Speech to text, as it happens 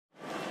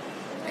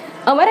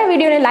અમારા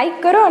વિડીયોને લાઈક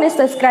કરો અને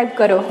સબસ્ક્રાઇબ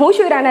કરો. હું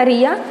છું રાણા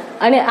રિયા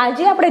અને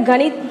આજે આપણે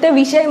ગણિત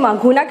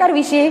વિષયમાં ગુણાકાર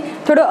વિશે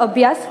થોડો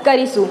અભ્યાસ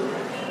કરીશું.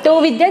 તો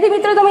વિદ્યાર્થી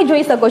મિત્રો તમે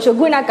જોઈ શકો છો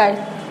ગુણાકાર.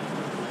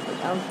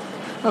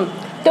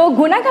 તો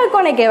ગુણાકાર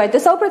કોને કહેવાય? તો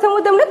સૌપ્રથમ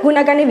હું તમને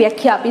ગુણાકારની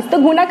વ્યાખ્યા આપીશ. તો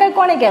ગુણાકાર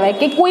કોને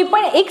કહેવાય કે કોઈ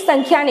પણ એક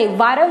સંખ્યાને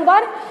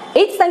વારંવાર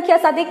એ જ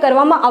સંખ્યા સાથે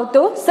કરવામાં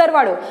આવતો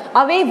સરવાળો.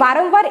 હવે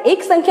વારંવાર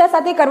એક સંખ્યા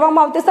સાથે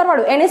કરવામાં આવતો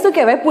સરવાળો એને શું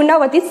કહેવાય?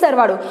 પુનરાવર્તિત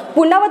સરવાળો.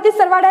 પુનરાવર્તિત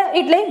સરવાળો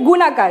એટલે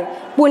ગુણાકાર.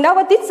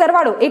 પુનરાવર્તિત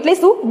સરવાળો એટલે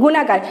શું?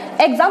 ગુણાકાર.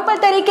 એક્ઝામ્પલ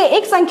તરીકે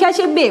એક સંખ્યા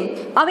છે 2.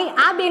 હવે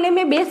આ 2 ને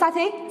મેં 2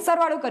 સાથે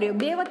સરવાળો કર્યો.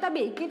 2 +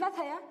 2 કેટલા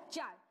થયા?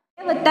 4.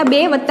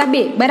 2 +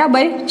 2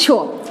 = 6.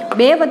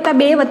 2 +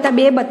 2 +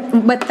 2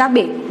 +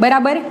 2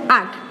 બરાબર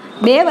 8.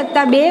 2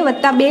 + 2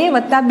 + 2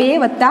 + 2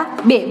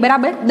 + 2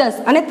 બરાબર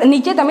 10. અને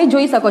નીચે તમે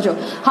જોઈ શકો છો.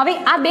 હવે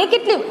આ 2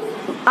 કેટલી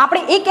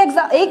આપણે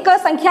એક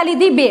સંખ્યા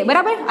લીધી 2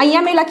 બરાબર.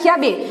 અહીંયા મેં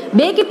લખ્યા 2.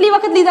 2 કેટલી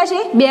વખત લીધા છે?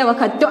 2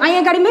 વખત. તો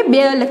અહીંયા આગળ મેં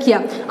 2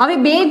 લખ્યા. હવે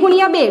 2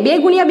 × 2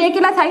 2 × 2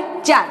 કેટલા થાય?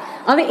 4.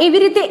 હવે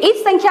એવી રીતે એ જ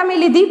સંખ્યા મેં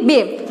લીધી 2.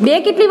 2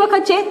 કેટલી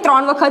વખત છે?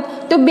 3 વખત.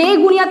 તો 2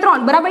 ×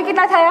 3 બરાબર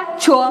કેટલા થયા?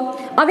 6.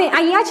 હવે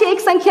અહીંયા છે એક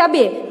સંખ્યા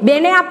 2. 2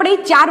 ને આપણે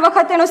 4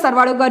 વખત એનો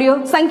સરવાળો કર્યો.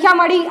 સંખ્યા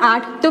મળી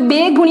 8. તો 2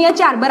 ×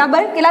 4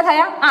 બરાબર કેટલા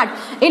થયા? 8.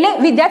 એટલે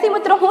વિદ્યાર્થી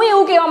મિત્રો હું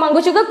એવું કહેવા માંગુ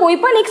છું કે કોઈ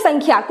પણ એક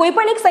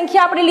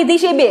સંખ્યા આપણે લીધી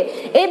છે 2.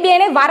 એ 2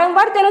 ને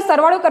વારંવાર તેનો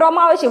સરવાળો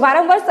કરવામાં આવે છે.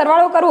 વારંવાર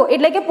સરવાળો કરવો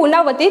એટલે કે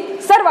પુનરાવર્તિત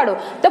સરવાળો.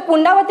 તો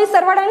પુનરાવર્તિત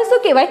સરવાળાને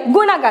શું કહેવાય?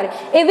 ગુણાકાર.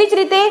 એવી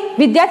જ રીતે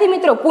વિદ્યાર્થી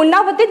મિત્રો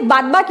પુનરાવર્તિત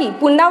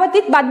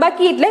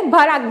બાદબાકી એટલે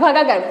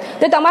ભાગાકાર.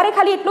 તો તમારે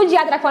ખાલી એટલું જ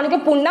યાદ રાખવાનું કે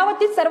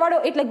પુનરાવર્તિત સરવાળો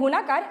એટલે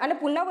ગુણાકાર અને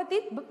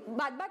પુનરાવર્તિત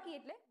બાદબાકી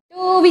એટલે.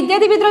 તો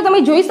વિદ્યાર્થી મિત્રો તમે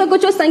જોઈ શકો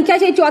છો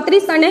સંખ્યા છે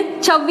 34 અને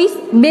 26.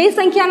 બે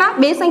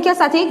સંખ્યા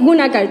સાથે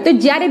ગુણાકાર. તો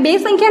જ્યારે બે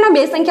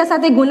સંખ્યા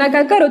સાથે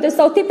ગુણાકાર કરો તો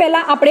સૌથી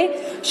પહેલા આપણે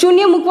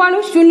શૂન્ય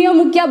મૂકવાનું. શૂન્ય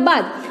મૂક્યા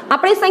બાદ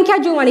આપણે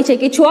સંખ્યા જોવાની છે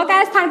કે 6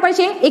 કયા સ્થાન પર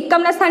છે?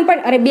 એકમના સ્થાન પર.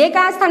 અને 2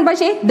 કયા સ્થાન પર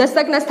છે?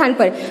 દશકના સ્થાન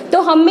પર.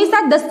 તો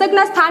હંમેશા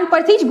દશકના સ્થાન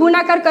પરથી જ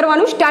ગુણાકાર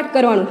કરવાનું સ્ટાર્ટ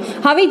કરવાનું.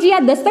 હવે જે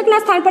આ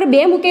દશકના સ્થાન પર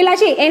 2 મૂકેલા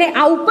છે એને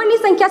આ ઉપરની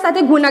સંખ્યા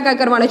સાથે ગુણાકાર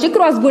કરવાનો છે,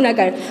 ક્રોસ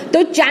ગુણાકાર.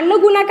 તો 4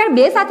 નો ગુણાકાર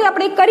 2 સાથે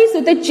આપણે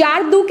કરીશું તો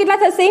 4 × 2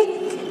 કેટલા થશે?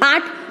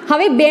 8.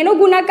 હવે 2 નો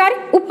ગુણાકાર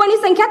ઉપરની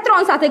સંખ્યા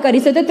 3 સાથે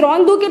કરીશું તો 3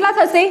 × 2 કેટલા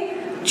થશે?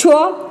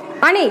 6.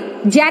 અને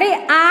જ્યારે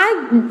આ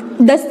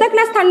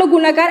દશકના સ્થાનનો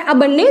ગુણાકાર આ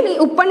બંને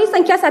ઉપરની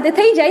સંખ્યા સાથે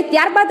થઈ જાય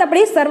ત્યારબાદ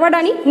આપણે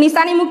સરવાળાની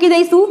નિશાની મૂકી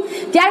દઈશું.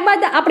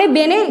 ત્યારબાદ આપણે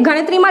 2 ને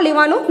ગણતરીમાં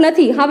લેવાનું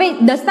નથી. હવે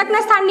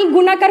દશકના સ્થાનની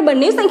ગુણાકાર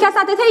બંને સંખ્યા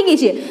સાથે થઈ ગઈ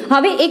છે.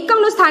 હવે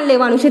એકમનું સ્થાન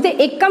લેવાનું છે. તે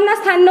એકમના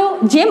સ્થાનનો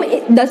જેમ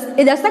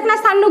દશકના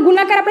સ્થાનનો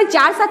ગુણાકાર આપણે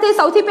 4 સાથે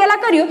સૌથી પહેલા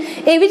કર્યો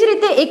એવી જ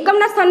રીતે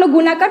એકમના સ્થાનનો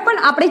ગુણાકાર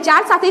પણ આપણે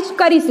 4 સાથે જ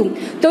કરીશું.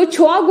 તો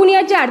 6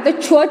 × 4 તો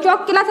 6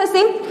 ચોક કેટલા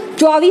થશે?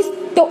 24.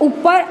 તો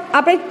ઉપર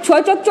આપણે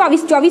 6 ચોક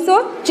 24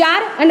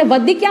 4 અને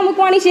વધી ક્યાં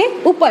મૂકવાની છે?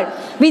 ઉપર.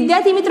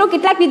 વિદ્યાર્થી મિત્રો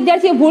કેટલાક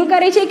વિદ્યાર્થીઓ ભૂલ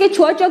કરે છે કે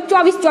 6 ચોક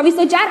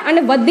 24 4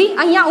 અને વધી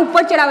અહીંયા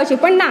ઉપર ચડાવે છે,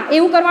 પણ ના,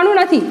 એવું કરવાનું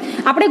નથી.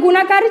 આપણે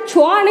ગુણાકાર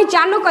 6 અને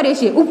 4 નો કરીએ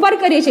છીએ, ઉપર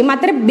કરીએ છીએ.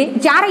 માત્ર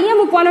 4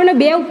 અહીંયા મૂકવાનો અને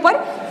 2 ઉપર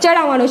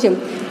ચડાવવાનો છે.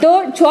 તો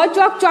 6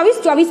 ચોક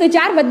 24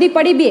 4 વધી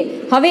પડી 2.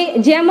 હવે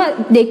જેમ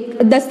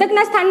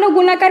દશકના સ્થાનનો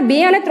ગુણાકાર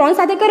 2 અને 3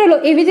 સાથે કરેલો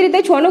એવી જ રીતે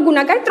 6 નો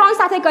ગુણાકાર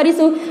 3 સાથે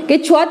કરીશું કે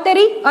 6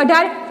 તેરી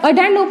 18.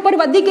 18 નો ઉપર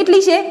વધી કેટલી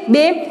છે?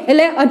 2.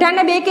 એટલે 18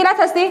 ને 2 કેટલા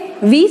થશે?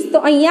 20. તો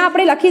અહીંયા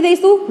આપણે લખી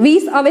દઈશું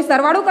 20. હવે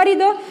સરવાળો કરી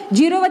દો.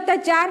 0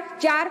 + 4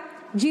 4,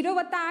 0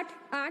 + 8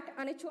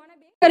 8 અને 6 ને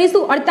 2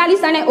 કરીશું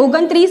 48 અને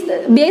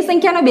 29. બે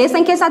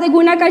સંખ્યા સાથે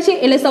ગુણાકાર છે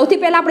એટલે સૌથી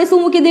પહેલા આપણે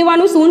શું મૂકી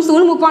દેવાનું?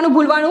 શૂન્ય મૂકવાનું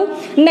ભૂલવાનું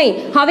નહીં.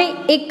 હવે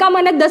એકમ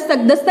અને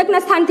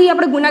દશકના સ્થાનથી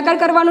આપણે ગુણાકાર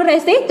કરવાનો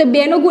રહેશે. તો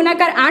 2 નો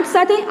ગુણાકાર 8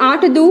 સાથે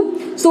 8 × 2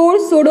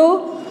 16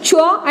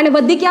 6 અને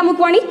વધી ક્યાં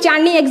મૂકવાની?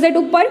 4 ની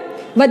એક્ઝેક્ટ ઉપર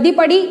વધી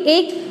પડી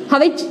 1.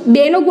 હવે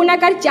 2 નો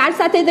ગુણાકાર 4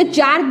 સાથે તો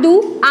 4 × 2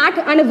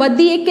 8 અને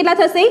વધી 1 કેટલા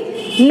થશે?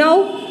 9.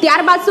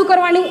 ત્યારબાદ શું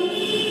કરવાનું?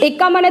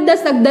 એકમ અને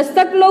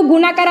દશકનો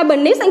ગુણાકાર આ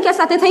બંને સંખ્યા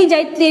સાથે થઈ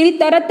જાય તેવી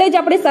તરત જ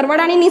આપણે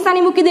સરવાળાની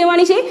નિશાની મૂકી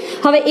દેવાની છે.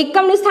 હવે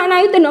એકમનું સ્થાન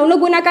આવ્યું તો 9 નો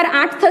ગુણાકાર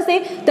 8 થશે.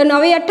 તો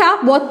 9 × 8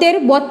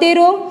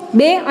 72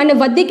 2 અને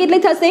વધી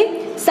કેટલી થશે?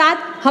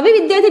 7. હવે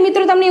વિદ્યાર્થી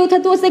મિત્રો તમને એવું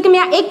થતું હશે કે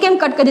મેં આ એક કેમ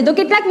કટ કરી દીધો?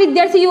 કેટલાક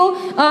વિદ્યાર્થીઓ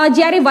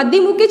જ્યારે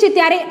વધી મૂકે છે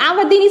ત્યારે આ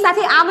વધીની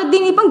સાથે આ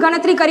વધીની પણ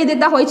ગણતરી કરી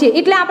દેતા હોય છે.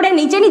 એટલે આપણે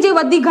નીચેની જે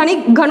વધી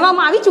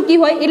ગણવામાં આવી ચૂકી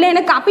હોય એટલે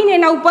એને કાપીને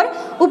એના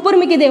ઉપર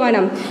મૂકી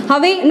દેવાના.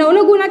 હવે 9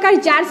 નો ગુણાકાર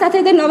 4 સાથે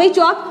તો 9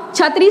 ચોક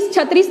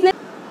 36 ને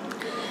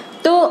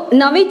તો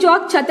 9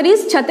 ચોક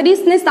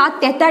 36 ને 7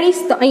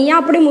 43. તો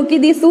અહીંયા આપણે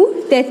મૂકી દઈશું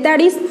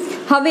 43.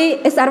 હવે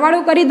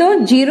સરવાળો કરી દો.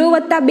 0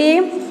 + 2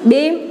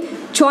 2,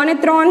 6 ને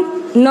 3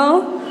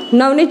 9,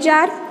 9 ને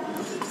 4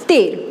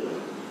 13.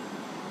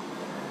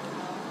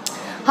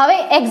 હવે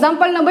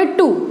એક્ઝામ્પલ નંબર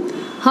 2.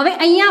 હવે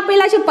અહીંયા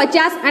આપેલા છે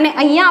 50 અને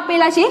અહીંયા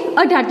આપેલા છે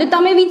 18. તો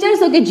તમે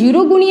વિચારશો કે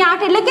 0 ×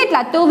 8 એટલે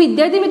કેટલા? તો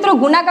વિદ્યાર્થી મિત્રો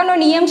ગુણાકારનો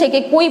નિયમ છે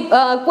કે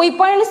કોઈ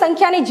પણ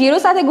સંખ્યાને 0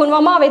 સાથે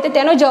ગુણવામાં આવે તો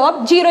તેનો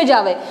જવાબ 0 જ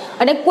આવે.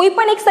 અને કોઈ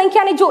પણ એક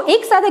સંખ્યાને જો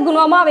 1 સાથે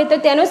ગુણવામાં આવે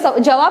તો તેનો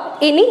જવાબ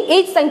એની એ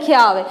જ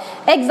સંખ્યા આવે.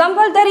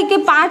 એક્ઝામ્પલ તરીકે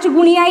 5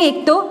 ×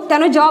 1 તો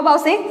તેનો જવાબ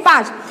આવશે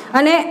 5.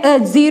 અને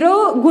 0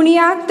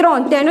 ×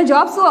 3 તેનો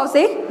જવાબ શું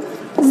આવશે?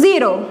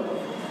 0.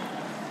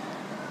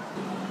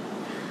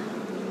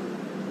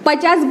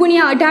 50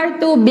 ગુણ્યા 18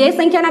 તો બે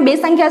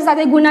સંખ્યા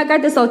સાથે ગુણાકાર.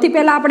 તો સૌથી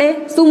પહેલા આપણે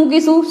શું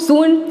મૂકીશું?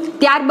 શૂન્ય.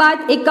 ત્યારબાદ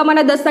એકમ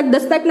અને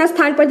દશકના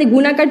સ્થાન પરથી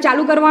ગુણાકાર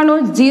ચાલુ કરવાનો.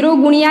 0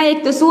 ગુણ્યા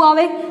 1 તો શું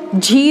આવે?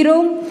 0.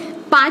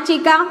 5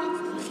 એકા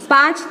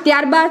 5.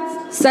 ત્યારબાદ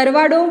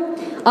સરવાળો.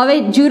 હવે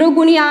 0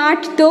 ગુણ્યા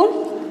 8 તો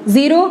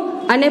 0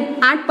 અને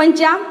 8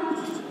 પંચા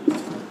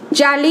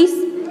 40.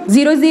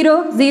 0 0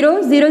 0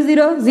 0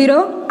 0 0.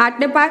 8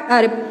 ને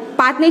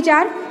 5 ને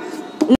 4